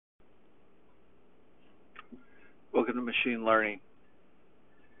Welcome to machine learning.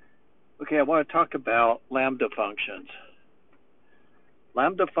 Okay, I want to talk about lambda functions.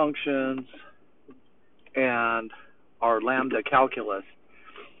 Lambda functions and our lambda calculus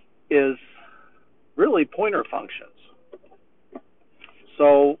is really pointer functions.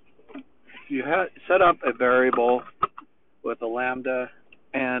 So you set up a variable with a lambda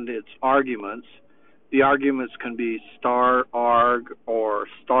and its arguments. The arguments can be star arg or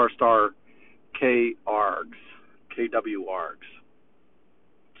star k args, kw args.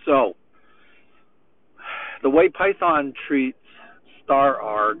 So the way Python treats star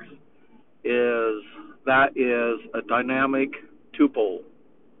args is that is a dynamic tuple.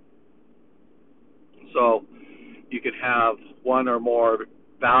 So you could have one or more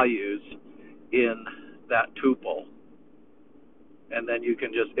values in that tuple, and then you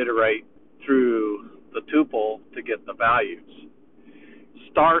can just iterate through the tuple to get the values.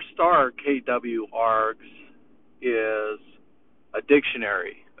 Star kw args is a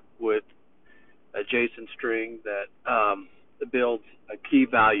dictionary with a JSON string that builds a key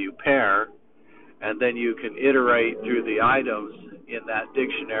value pair, and then you can iterate through the items in that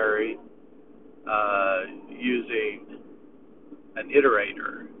dictionary using an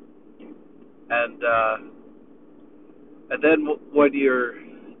iterator. And then when you're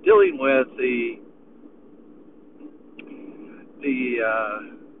dealing with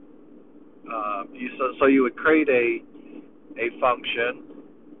so you would create a function,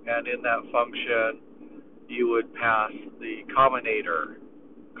 and in that function you would pass the combinator,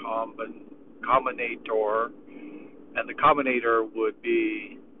 and the combinator would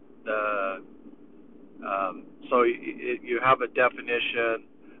be the so you have a definition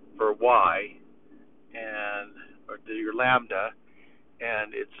for y or your lambda,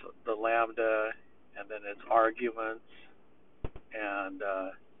 and it's the lambda and then its arguments, and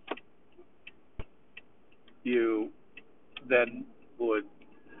you then would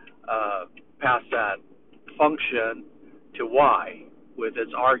pass that function to y with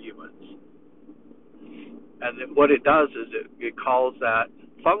its arguments. And what it does is it calls that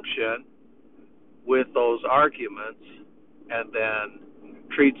function with those arguments, and then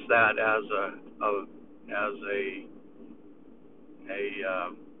treats that as a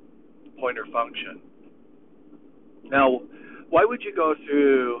pointer function. Now, why would you go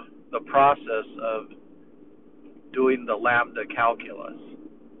through the process of doing the lambda calculus?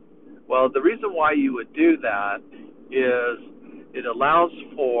 Well, the reason why you would do that is it allows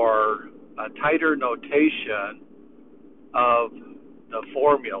for a tighter notation of the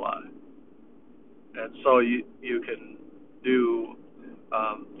formula. And so you can do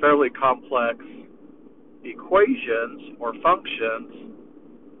fairly complex equations or functions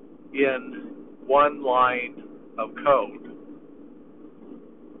in one line of code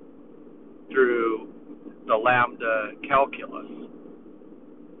through the lambda calculus.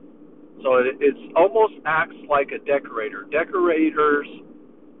 So it almost acts like a decorator. Decorators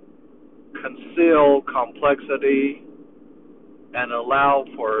conceal complexity and allow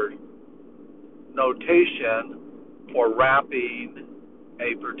for notation for wrapping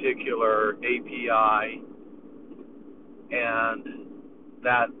a particular API, and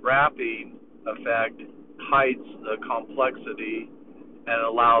that wrapping effect hides the complexity and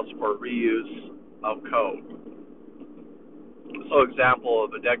allows for reuse of code. So example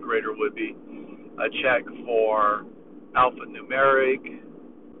of a decorator would be a check for alphanumeric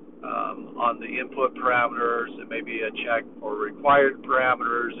on the input parameters. It may be a check for required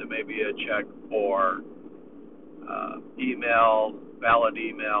parameters. It may be a check for email, valid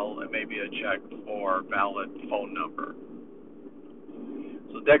email. It may be a check for valid phone number.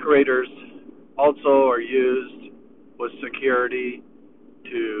 So decorators also are used with security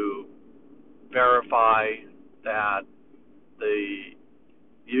to verify that the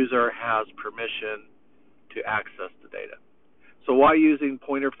user has permission to access the data. So why using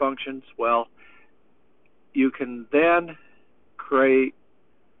pointer functions? Well, you can then create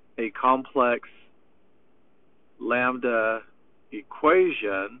a complex lambda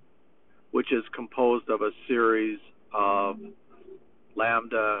equation, which is composed of a series of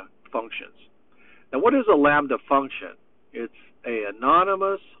lambda functions. Now, what is a lambda function? It's an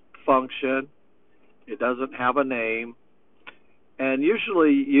anonymous function. It doesn't have a name. And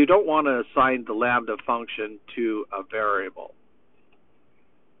usually you don't want to assign the lambda function to a variable,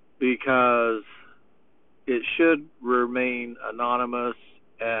 because it should remain anonymous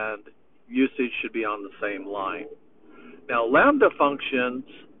and usage should be on the same line. Now, lambda functions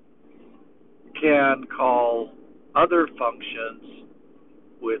can call other functions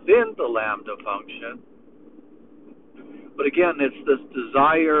within the lambda function, but again, it's this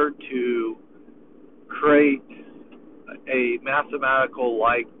desire to create a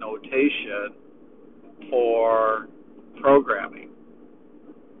mathematical-like notation for programming.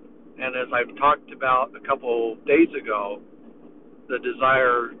 And as I've talked about a couple days ago, the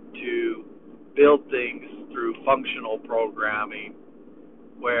desire to build things through functional programming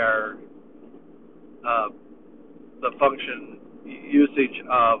where the function usage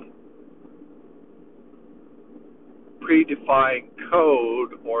of predefined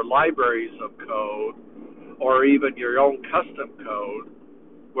code or libraries of code or even your own custom code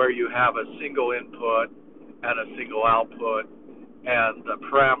where you have a single input and a single output and the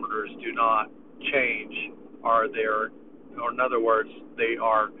parameters do not change, or in other words, they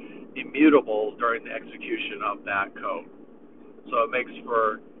are immutable during the execution of that code. So it makes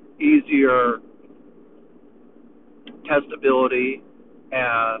for easier testability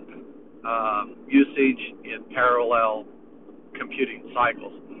and usage in parallel computing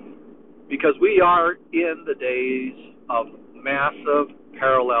cycles. Because we are in the days of massive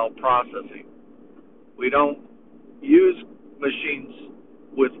parallel processing. We don't use machines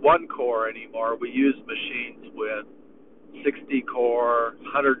with one core anymore. We use machines with 60 core,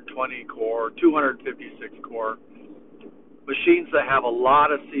 120 core, 256 core, machines that have a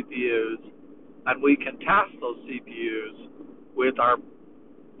lot of CPUs, and we can task those CPUs with our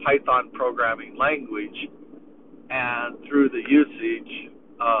Python programming language and through the usage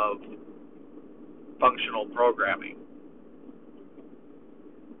of functional programming.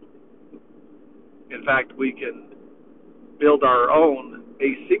 In fact, we can build our own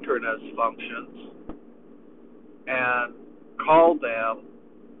asynchronous functions and call them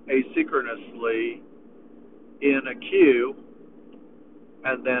asynchronously in a queue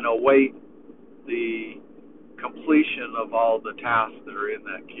and then await the completion of all the tasks that are in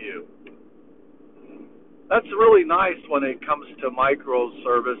that queue. That's really nice when it comes to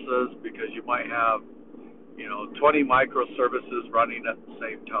microservices because you might have 20 microservices running at the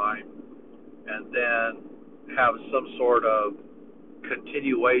same time and then have some sort of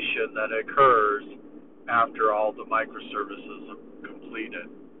continuation that occurs after all the microservices are completed.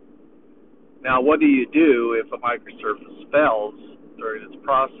 Now, what do you do if a microservice fails during its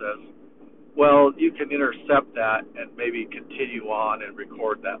process? Well, you can intercept that and maybe continue on and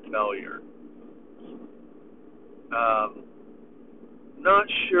record that failure. Not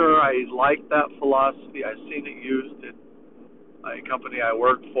sure I like that philosophy. I've seen it used in a company I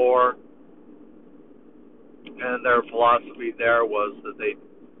worked for, and their philosophy there was that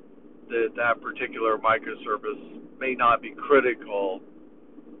that particular microservice may not be critical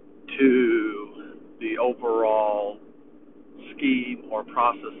to the overall scheme or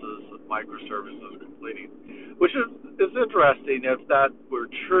processes of microservices completing, which is interesting. If that were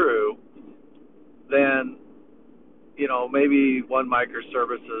true, then maybe one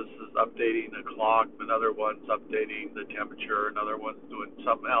microservice is updating the clock, another one's updating the temperature, another one's doing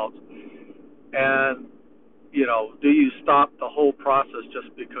something else. And do you stop the whole process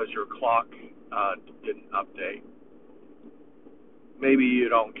just because your clock didn't update? Maybe you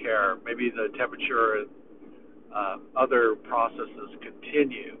don't care. Maybe the temperature and other processes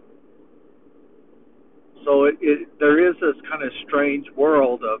continue. So there is this kind of strange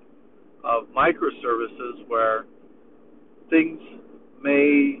world of microservices where things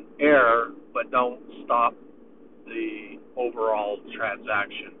may err but don't stop the overall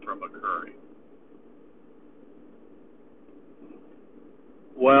transaction from occurring.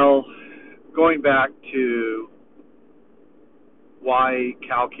 Well, going back to Y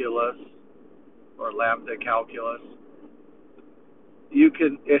calculus or lambda calculus,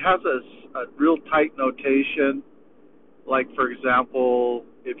 it has a real tight notation. Like, for example,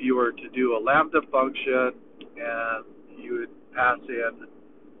 if you were to do a lambda function and you would pass in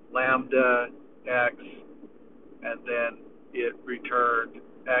lambda x and then it returned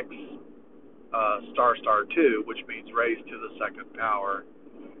x star 2, which means raised to the second power,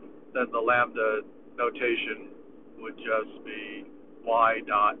 then the lambda notation would just be y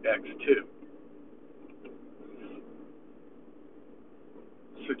dot x2,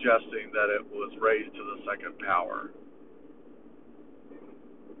 suggesting that it was raised to the second power.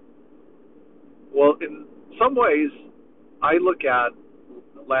 Well, in some ways, I look at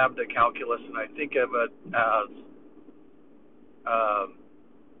lambda calculus and I think of it as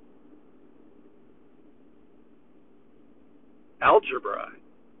algebra.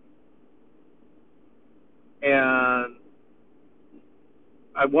 And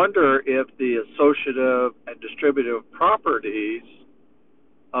I wonder if the associative and distributive properties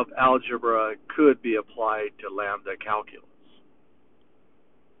of algebra could be applied to lambda calculus.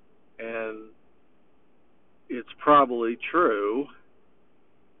 And it's probably true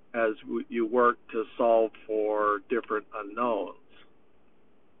as you work to solve for different unknowns.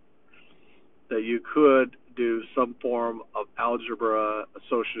 That you could do some form of algebra,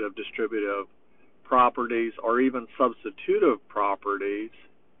 associative distributive properties, or even substitutive properties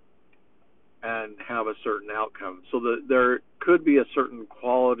and have a certain outcome. So that there could be a certain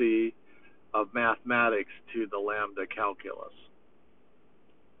quality of mathematics to the lambda calculus.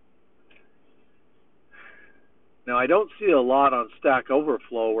 Now, I don't see a lot on Stack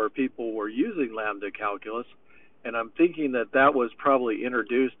Overflow where people were using lambda calculus, and I'm thinking that that was probably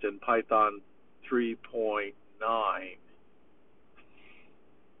introduced in Python 3.9.